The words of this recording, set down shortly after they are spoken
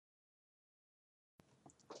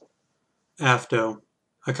AFTO,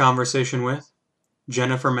 a conversation with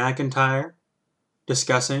Jennifer McIntire,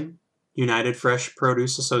 discussing United Fresh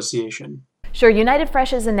Produce Association. Sure, United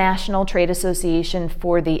Fresh is a national trade association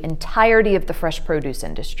for the entirety of the fresh produce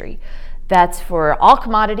industry. That's for all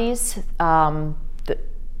commodities,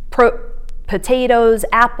 potatoes,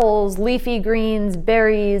 apples, leafy greens,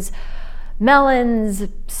 berries, melons,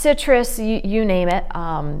 citrus, you name it,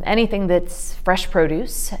 anything that's fresh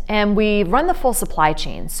produce. And we run the full supply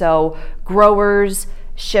chain, so growers,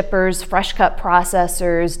 shippers, fresh cut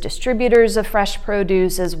processors, distributors of fresh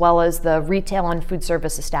produce, as well as the retail and food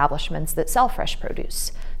service establishments that sell fresh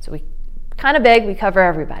produce. So we kind of big, we cover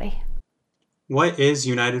everybody. What is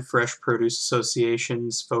United Fresh Produce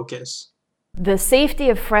Association's focus? The safety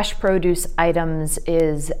of fresh produce items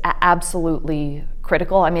is absolutely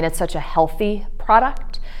critical. I mean, it's such a healthy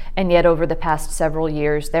product, and yet over the past several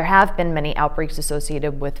years, there have been many outbreaks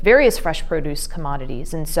associated with various fresh produce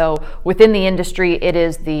commodities. And so within the industry, it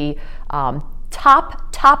is the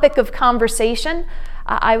top topic of conversation.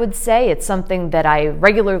 I would say it's something that I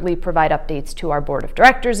regularly provide updates to our board of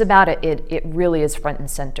directors about. It really is front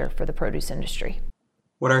and center for the produce industry.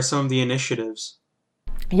 What are some of the initiatives?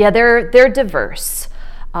 Yeah, they're diverse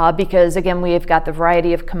because, again, we've got the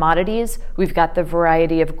variety of commodities, we've got the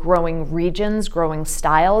variety of growing regions, growing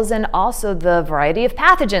styles, and also the variety of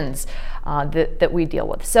pathogens that we deal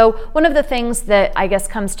with. So one of the things that I guess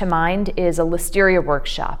comes to mind is a listeria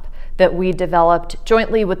workshop that we developed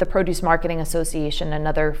jointly with the Produce Marketing Association,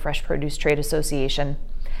 another fresh produce trade association.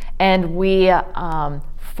 And we,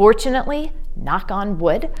 fortunately, knock on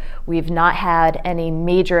wood, we've not had any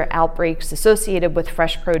major outbreaks associated with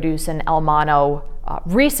fresh produce in El Mono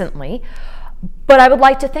recently. But I would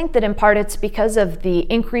like to think that in part it's because of the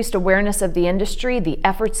increased awareness of the industry, the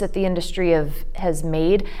efforts that the industry has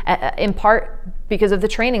made, in part because of the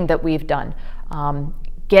training that we've done.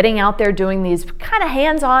 Getting out there doing these kind of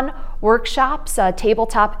hands-on workshops,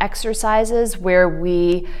 tabletop exercises where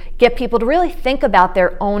we get people to really think about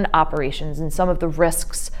their own operations and some of the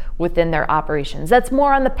risks within their operations. That's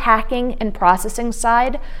more on the packing and processing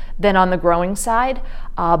side than on the growing side.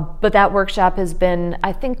 But that workshop has been,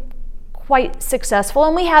 I think, quite successful,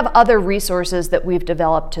 and we have other resources that we've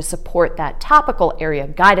developed to support that topical area,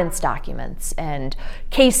 guidance documents and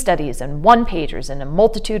case studies and one-pagers and a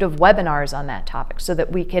multitude of webinars on that topic so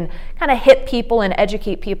that we can kind of hit people and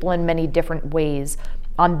educate people in many different ways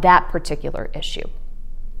on that particular issue.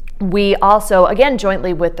 We also, again,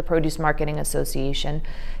 jointly with the Produce Marketing Association,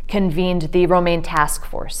 convened the Romaine Task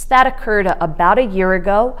Force. That occurred about a year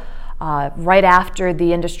ago, right after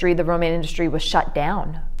the romaine industry was shut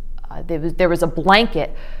down. There was a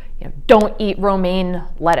blanket, don't eat romaine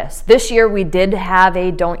lettuce. This year we did have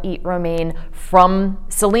a don't eat romaine from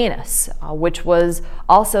Salinas, which was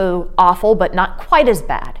also awful, but not quite as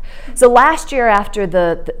bad. So last year, after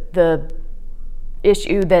the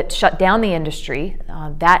issue that shut down the industry,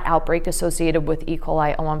 that outbreak associated with E.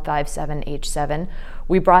 coli O157H7,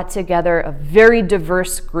 we brought together a very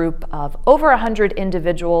diverse group of over 100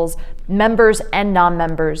 individuals, members and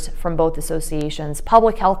non-members from both associations,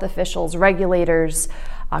 public health officials, regulators,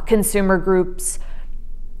 consumer groups,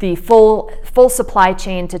 the full supply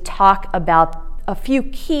chain, to talk about a few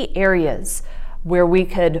key areas where we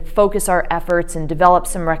could focus our efforts and develop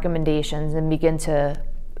some recommendations and begin to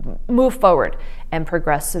move forward and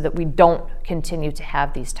progress so that we don't continue to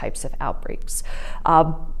have these types of outbreaks.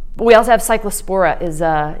 We also have cyclospora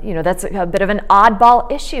that's a bit of an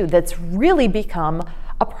oddball issue that's really become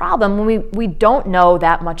a problem when we don't know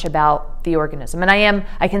that much about the organism. And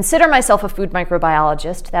I consider myself a food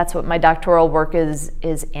microbiologist. That's what my doctoral work is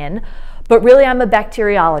in. But really I'm a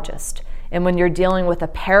bacteriologist. And when you're dealing with a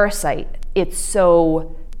parasite, it's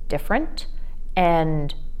so different,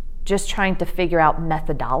 and just trying to figure out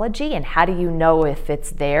methodology and how do you know if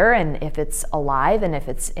it's there and if it's alive and if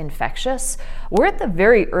it's infectious. We're at the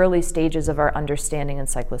very early stages of our understanding in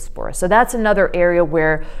cyclospora. So that's another area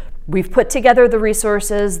where we've put together the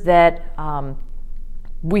resources that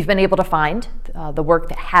we've been able to find, the work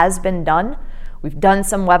that has been done. We've done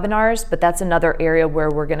some webinars, but that's another area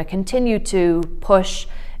where we're going to continue to push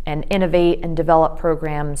and innovate and develop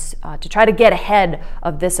programs to try to get ahead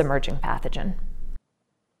of this emerging pathogen.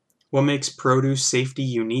 What makes produce safety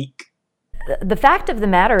unique? The fact of the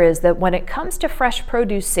matter is that when it comes to fresh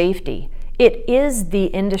produce safety, it is the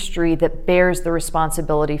industry that bears the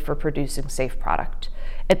responsibility for producing safe product.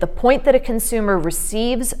 At the point that a consumer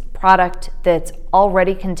receives product that's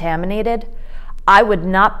already contaminated, I would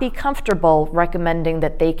not be comfortable recommending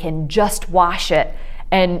that they can just wash it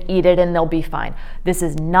and eat it and they'll be fine. This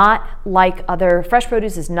is not like fresh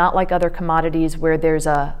produce is not like other commodities where there's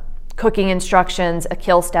a cooking instructions, a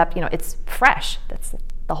kill step, it's fresh. That's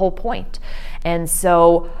the whole point. And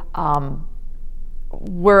so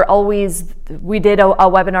we did a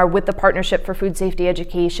webinar with the Partnership for Food Safety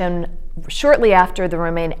Education shortly after the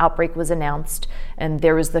romaine outbreak was announced, and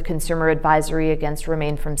there was the consumer advisory against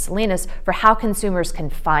romaine from Salinas for how consumers can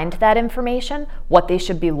find that information, what they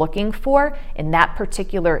should be looking for in that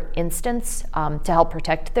particular instance to help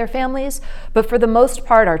protect their families. But for the most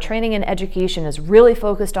part, our training and education is really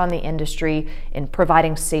focused on the industry in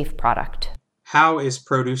providing safe product. How is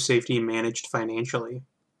produce safety managed financially?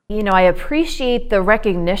 I appreciate the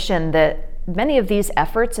recognition that many of these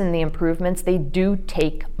efforts and the improvements, they do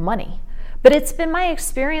take money. But it's been my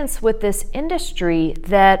experience with this industry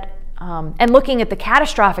that, and looking at the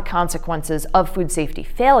catastrophic consequences of food safety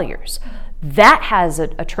failures, that has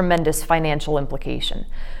a tremendous financial implication.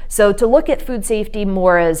 So to look at food safety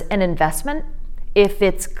more as an investment, if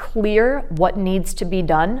it's clear what needs to be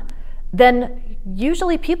done, then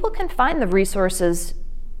usually people can find the resources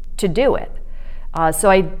to do it. So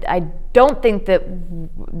I don't think that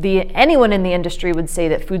anyone in the industry would say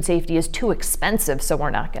that food safety is too expensive, so we're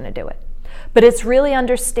not going to do it. But it's really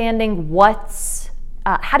understanding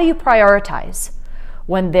how do you prioritize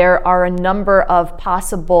when there are a number of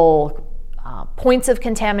possible points of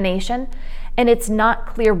contamination, and it's not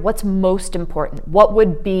clear what's most important. What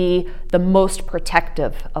would be the most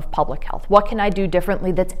protective of public health? What can I do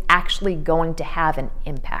differently that's actually going to have an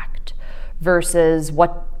impact? Versus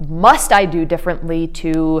what must I do differently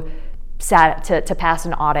to pass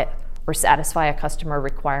an audit or satisfy a customer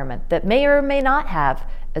requirement that may or may not have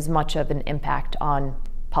as much of an impact on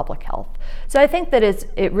public health. So I think that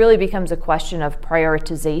it really becomes a question of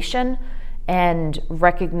prioritization and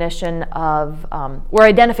recognition of, or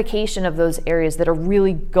identification of those areas that are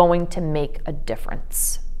really going to make a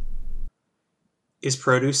difference. Is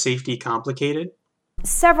produce safety complicated?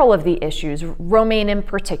 Several of the issues, romaine in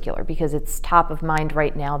particular, because it's top of mind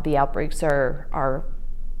right now. The outbreaks are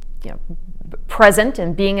present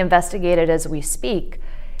and being investigated as we speak.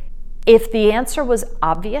 If the answer was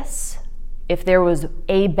obvious, if there was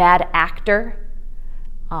a bad actor,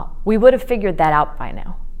 we would have figured that out by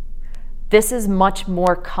now. This is much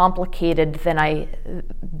more complicated than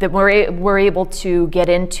we're able to get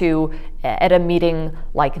into at a meeting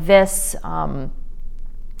like this.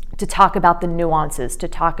 To talk about the nuances, to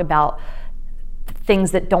talk about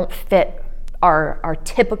things that don't fit our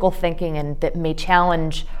typical thinking and that may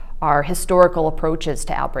challenge our historical approaches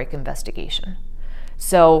to outbreak investigation.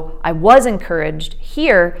 So I was encouraged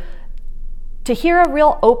here to hear a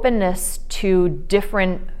real openness to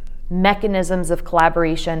different mechanisms of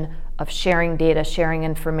collaboration, of sharing data, sharing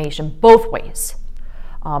information, both ways,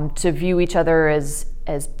 to view each other as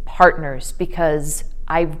partners, because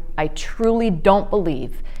I truly don't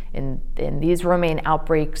believe in these romaine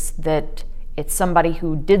outbreaks that it's somebody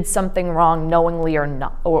who did something wrong knowingly or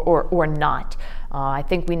not. Or not. I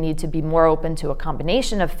think we need to be more open to a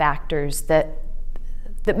combination of factors that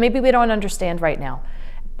maybe we don't understand right now,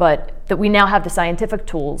 but that we now have the scientific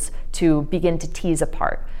tools to begin to tease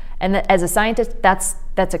apart. And that as a scientist, that's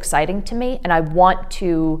exciting to me, and I want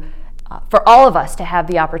to for all of us to have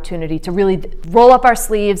the opportunity to really roll up our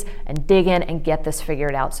sleeves and dig in and get this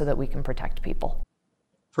figured out so that we can protect people.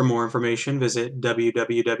 For more information, visit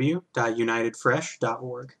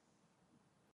www.unitedfresh.org.